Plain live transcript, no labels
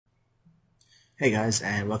Hey guys,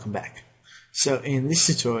 and welcome back. So in this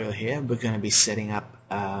tutorial here we're going to be setting up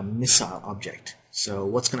a missile object. So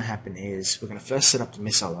what's going to happen is we're going to first set up the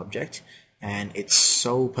missile object, and its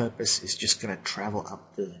sole purpose is just going to travel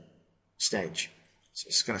up the stage. So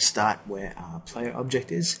it's going to start where our player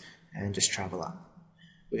object is and just travel up.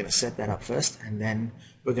 We're going to set that up first, and then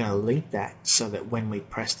we're going to link that so that when we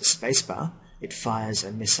press the spacebar it fires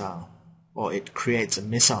a missile, or it creates a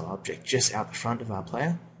missile object just out the front of our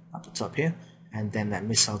player up the top here, and then that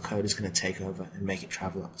missile code is going to take over and make it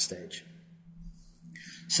travel up the stage.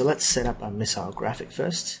 So let's set up our missile graphic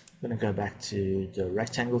first. I'm going to go back to the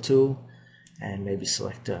rectangle tool and maybe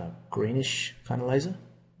select a greenish kind of laser.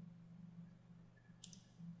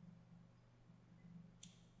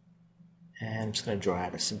 And I'm just going to draw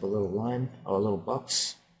out a simple little line or a little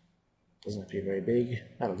box. Doesn't have to be very big.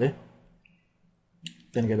 That'll do.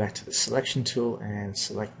 Then go back to the selection tool and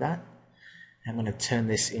select that. I'm going to turn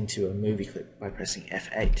this into a movie clip by pressing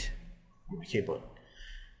F8 on my keyboard.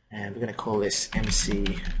 And we're going to call this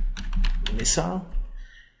MC Missile.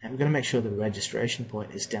 And we're going to make sure the registration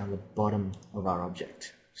point is down the bottom of our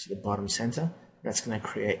object. So the bottom center. That's going to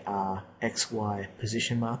create our XY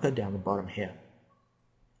position marker down the bottom here.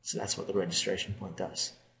 So that's what the registration point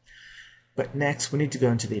does. But next we need to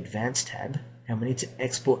go into the Advanced tab, and we need to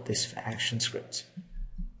export this for Actionscript.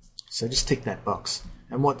 So just tick that box.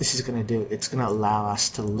 And what this is going to do, it's going to allow us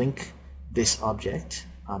to link this object,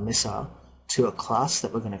 our missile, to a class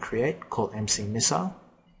that we're going to create called MC Missile.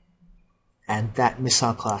 And that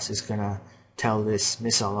missile class is going to tell this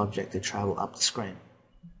missile object to travel up the screen.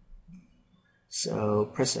 So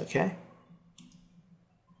press OK.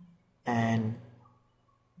 And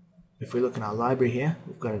if we look in our library here,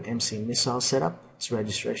 we've got an MC Missile set up. Its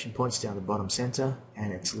registration points down the bottom center,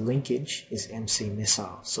 and its linkage is MC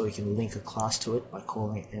Missile. So we can link a class to it by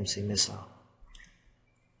calling it MC Missile.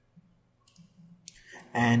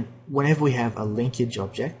 And whenever we have a linkage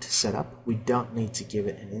object set up, we don't need to give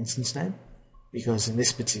it an instance name, because in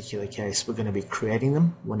this particular case we're going to be creating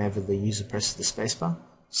them whenever the user presses the spacebar.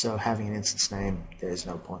 So having an instance name, there's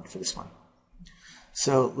no point for this one.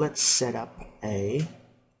 So let's set up a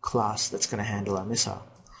class that's going to handle our missile.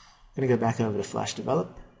 I'm going to go back over to Flash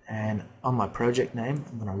Develop, and on my project name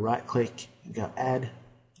I'm going to right click and go Add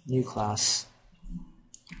New Class.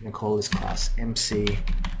 I'm going to call this class MC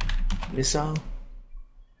Missile,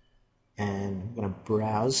 and I'm going to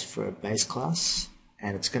browse for a base class,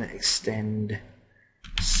 and it's going to extend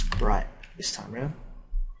Sprite this time around.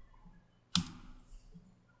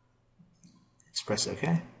 Let's press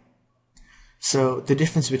OK. So the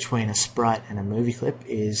difference between a sprite and a movie clip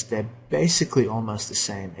is they're basically almost the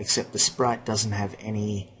same, except the sprite doesn't have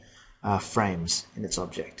any frames in its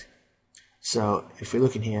object. So if we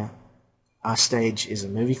look in here, our stage is a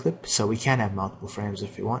movie clip, so we can have multiple frames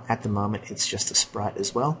if we want. At the moment it's just a sprite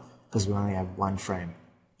as well, because we only have one frame.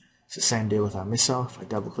 It's the same deal with our missile. If I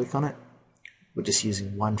double click on it, we're just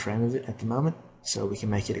using one frame of it at the moment, so we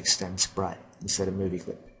can make it extend sprite instead of movie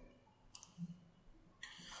clip.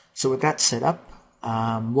 So with that set up,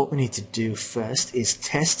 what we need to do first is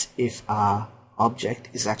test if our object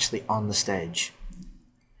is actually on the stage,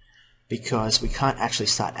 because we can't actually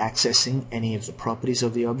start accessing any of the properties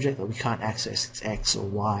of the object, or we can't access its X or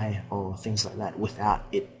Y or things like that without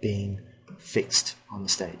it being fixed on the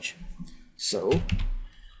stage. So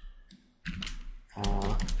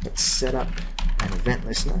let's set up an event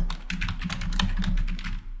listener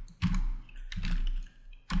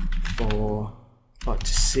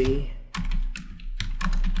to see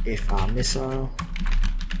if our missile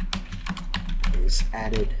is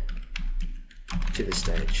added to the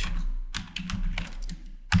stage.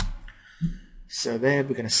 So there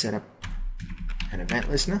we're going to set up an event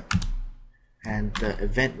listener, and the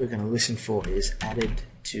event we're going to listen for is added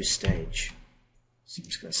to stage. So I'm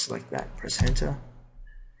just going to select that, press enter,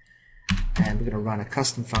 and we're going to run a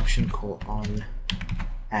custom function called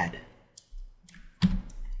onAdd.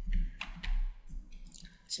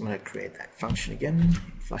 So I'm going to create that function again in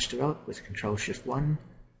Flash Develop with Control-Shift-1.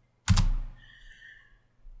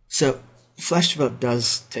 So Flash Develop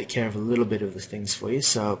does take care of a little bit of the things for you.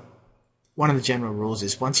 So one of the general rules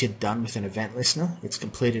is once you're done with an event listener, it's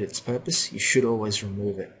completed its purpose, you should always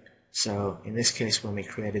remove it. So in this case, when we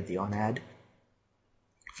created the onAdd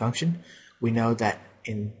function, we know that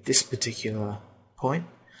in this particular point,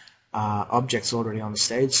 our object's already on the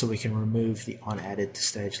stage, so we can remove the onAdded to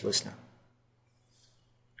stage listener.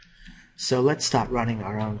 So let's start running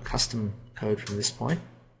our own custom code from this point.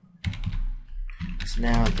 So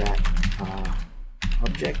now that our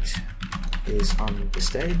object is on the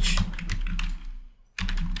stage,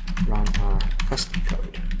 run our custom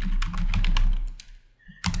code.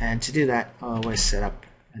 And to do that, I always set up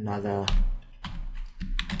another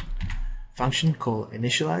function called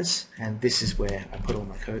initialize, and this is where I put all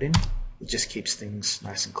my code in. It just keeps things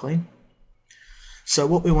nice and clean. So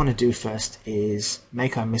what we want to do first is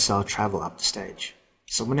make our missile travel up the stage.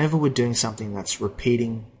 So whenever we're doing something that's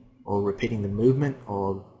repeating the movement,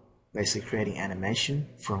 or basically creating animation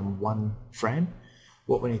from one frame,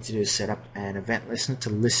 what we need to do is set up an event listener to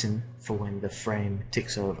listen for when the frame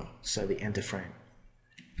ticks over, so the enter frame.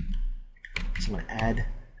 So I'm going to add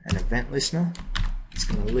an event listener. It's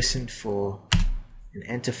going to listen for an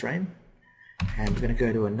enter frame, and we're going to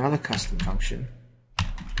go to another custom function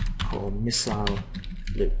called missile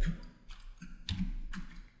loop.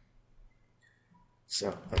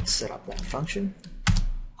 So let's set up that function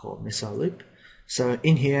called missile loop. So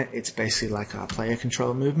in here, it's basically like our player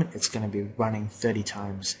control movement. It's going to be running 30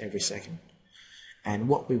 times every second. And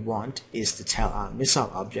what we want is to tell our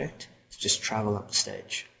missile object to just travel up the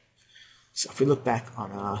stage. So if we look back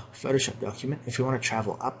on our Photoshop document, if we want to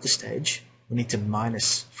travel up the stage, we need to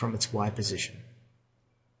minus from its Y position.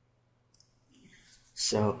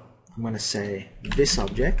 So I'm going to say this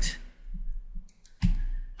object,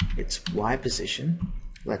 its Y position,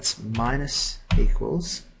 let's minus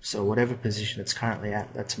equals, so whatever position it's currently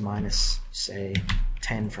at, let's minus, say,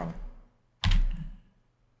 10 from it.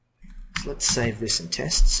 So let's save this and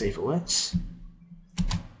test, see if it works.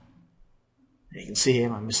 You can see here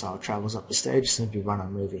my missile travels up the stage, simply run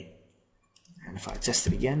on movie. And if I test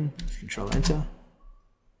it again, Control Enter,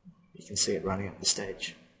 you can see it running up the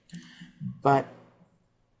stage. But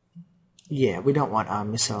yeah, we don't want our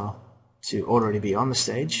missile to already be on the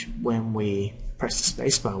stage. When we press the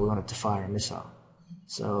spacebar, we want it to fire a missile.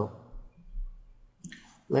 So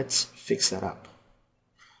let's fix that up.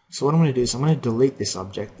 So what I'm going to do is I'm going to delete this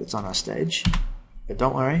object that's on our stage. But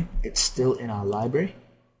don't worry, it's still in our library.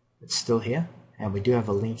 It's still here. And we do have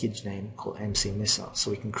a linkage name called MC Missile, so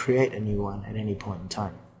we can create a new one at any point in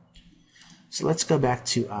time. So let's go back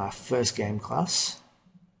to our first game class.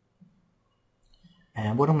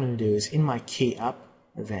 And what I'm going to do is in my key up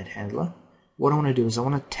event handler, what I want to do is I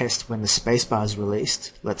want to test when the spacebar is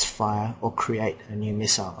released, let's fire or create a new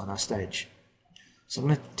missile on our stage. So I'm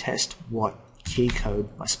going to test what key code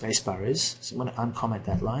my spacebar is. So I'm going to uncomment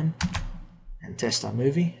that line and test our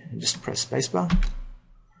movie and just press spacebar.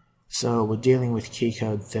 So we're dealing with key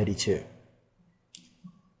code 32.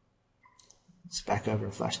 Let's back over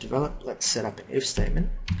and flash develop. Let's set up an if statement.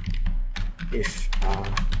 If our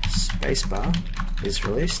spacebar is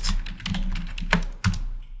released,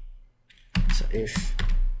 so if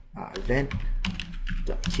our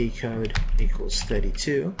event.keycode equals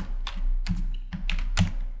 32,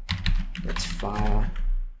 let's fire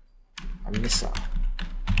a missile.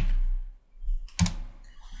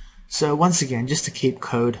 So once again, just to keep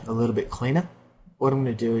code a little bit cleaner, what I'm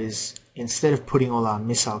going to do is, instead of putting all our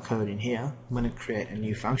missile code in here, I'm going to create a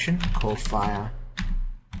new function called fire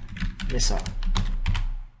missile.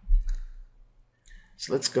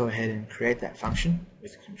 So let's go ahead and create that function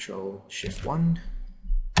with Control-Shift-1.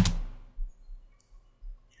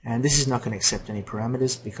 And this is not going to accept any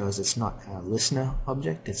parameters because it's not a listener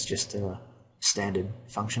object, it's just a standard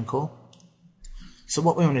function call. So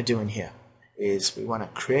what we want to do in here is we want to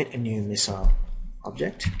create a new missile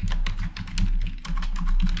object.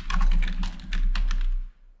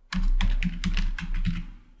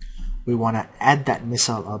 We want to add that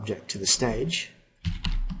missile object to the stage.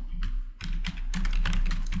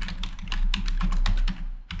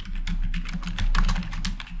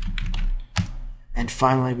 And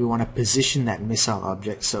finally, we want to position that missile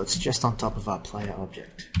object so it's just on top of our player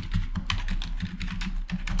object.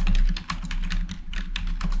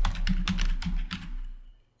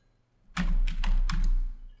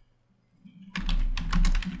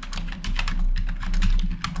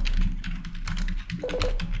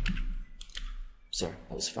 Sorry,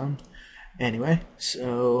 that was fun. Anyway,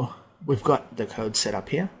 so we've got the code set up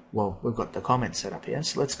here. Well, we've got the comments set up here.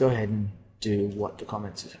 So let's go ahead and do what the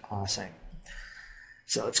comments are saying.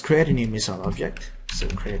 So let's create a new missile object. So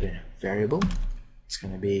we'll create a variable. It's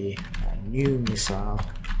going to be a new missile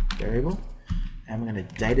variable. And we're going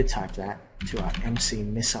to data type that to our MC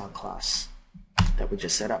Missile class that we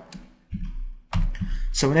just set up.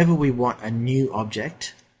 So whenever we want a new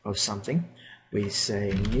object of something, we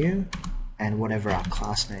say new and whatever our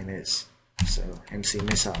class name is. So MC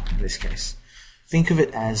Missile in this case. Think of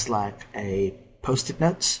it as like a post-it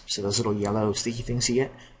notes, so those little yellow sticky things you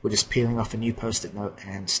get. We're just peeling off a new post-it note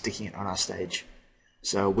and sticking it on our stage.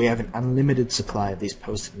 So we have an unlimited supply of these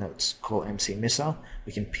post-it notes called MC Missile.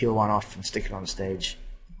 We can peel one off and stick it on the stage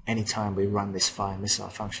anytime we run this fire missile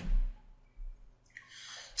function.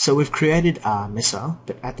 So we've created our missile,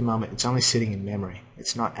 but at the moment it's only sitting in memory.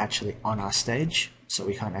 It's not actually on our stage, so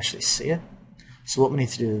we can't actually see it. So what we need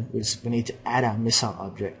to do is we need to add our missile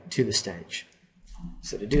object to the stage.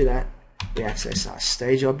 So to do that, we access our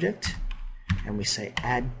stage object, and we say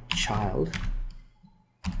add child,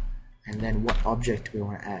 and then what object do we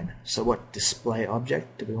want to add. So what display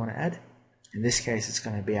object do we want to add? In this case, it's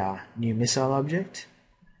going to be our new missile object.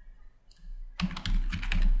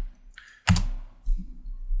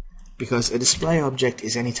 Because a display object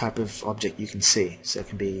is any type of object you can see. So it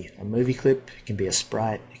can be a movie clip, it can be a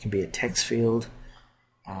sprite, it can be a text field.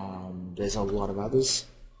 There's a lot of others.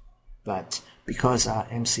 But because our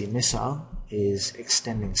MC missile is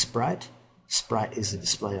extending sprite, sprite is a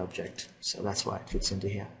display object. So that's why it fits into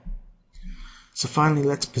here. So finally,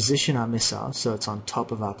 let's position our missile so it's on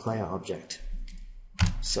top of our player object.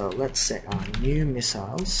 So let's set our new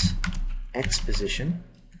missiles X position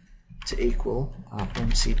to equal our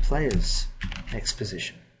MC players X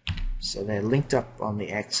position. So they're linked up on the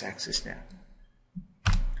X axis now.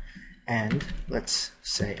 And let's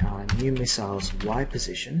say our new missiles Y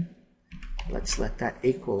position, let's let that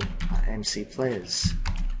equal our MC players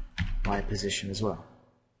Y position as well.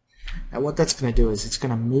 Now what that's going to do is it's going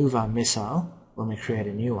to move our missile when we create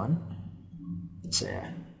a new one.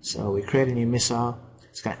 So we create a new missile,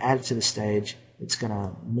 it's going to add it to the stage, it's going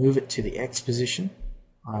to move it to the X position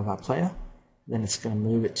of our player, then it's going to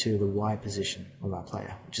move it to the Y position of our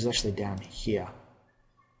player, which is actually down here,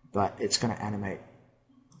 but it's going to animate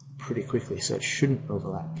pretty quickly, so it shouldn't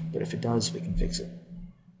overlap, but if it does, we can fix it.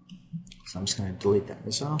 So I'm just going to delete that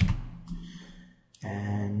missile,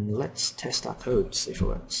 and let's test our code, see if it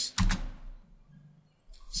works.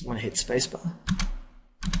 So I'm going to hit spacebar,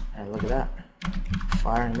 and look at that,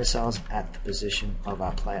 firing missiles at the position of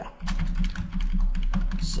our player.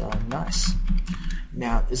 So nice.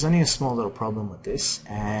 Now there's only a small little problem with this,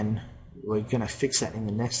 and we're going to fix that in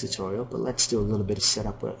the next tutorial, but let's do a little bit of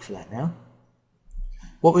setup work for that now.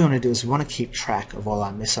 What we want to do is we want to keep track of all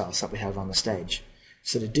our missiles that we have on the stage.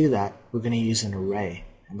 So to do that, we're going to use an array,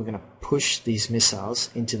 and we're going to push these missiles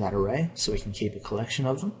into that array so we can keep a collection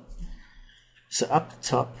of them. So up the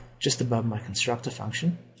top, just above my constructor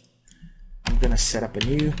function, I'm going to set up a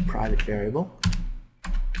new private variable,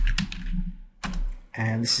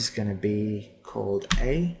 and this is going to be called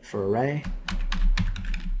A for array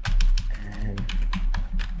and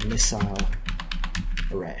missile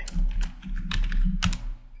array.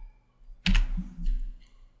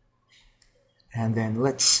 And then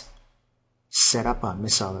let's set up our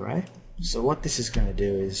missile array. So what this is going to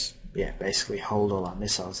do is basically hold all our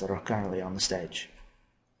missiles that are currently on the stage.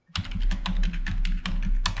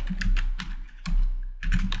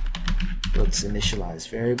 Let's initialize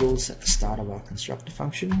variables at the start of our constructor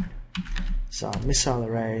function. So our missile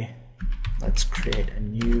array, let's create a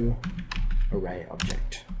new array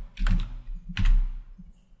object.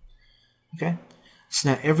 Okay,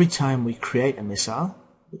 so now every time we create a missile,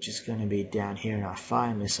 which is going to be down here in our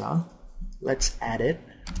fire missile, let's add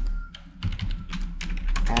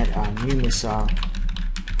our new missile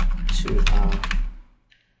to our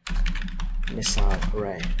missile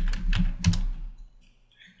array.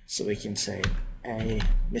 So we can say a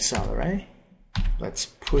missile array, let's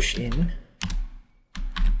push in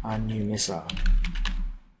our new missile.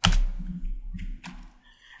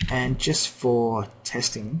 And just for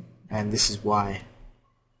testing, and this is why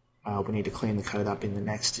we need to clean the code up in the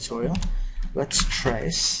next tutorial, let's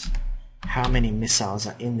trace how many missiles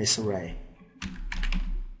are in this array.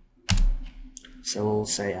 So we'll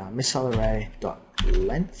say our missile array dot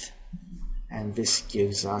length, and this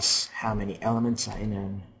gives us how many elements are in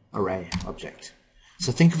an array object.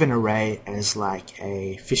 So think of an array as like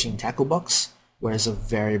a fishing tackle box, whereas a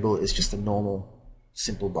variable is just a normal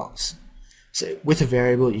simple box. So with a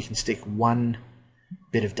variable you can stick one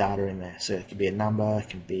bit of data in there. So it can be a number, it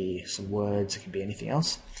can be some words, it can be anything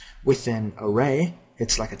else. With an array,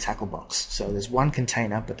 it's like a tackle box. So there's one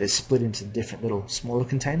container, but they're split into different little smaller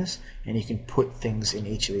containers, and you can put things in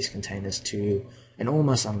each of these containers to an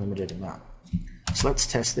almost unlimited amount. So let's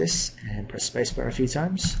test this and press spacebar a few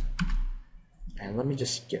times. And let me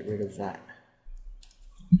just get rid of that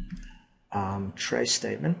trace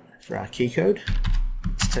statement for our key code.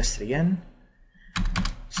 Let's test it again.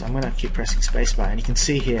 So I'm going to keep pressing spacebar, and you can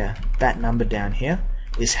see here that number down here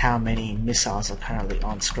is how many missiles are currently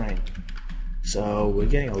on screen. So we're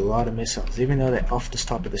getting a lot of missiles, even though they're off the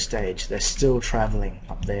top of the stage. They're still traveling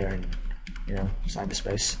up there in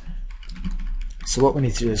cyberspace. So what we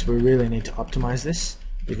need to do is we really need to optimize this,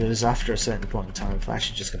 because after a certain point in time,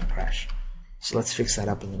 Flash is just going to crash. So let's fix that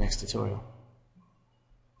up in the next tutorial.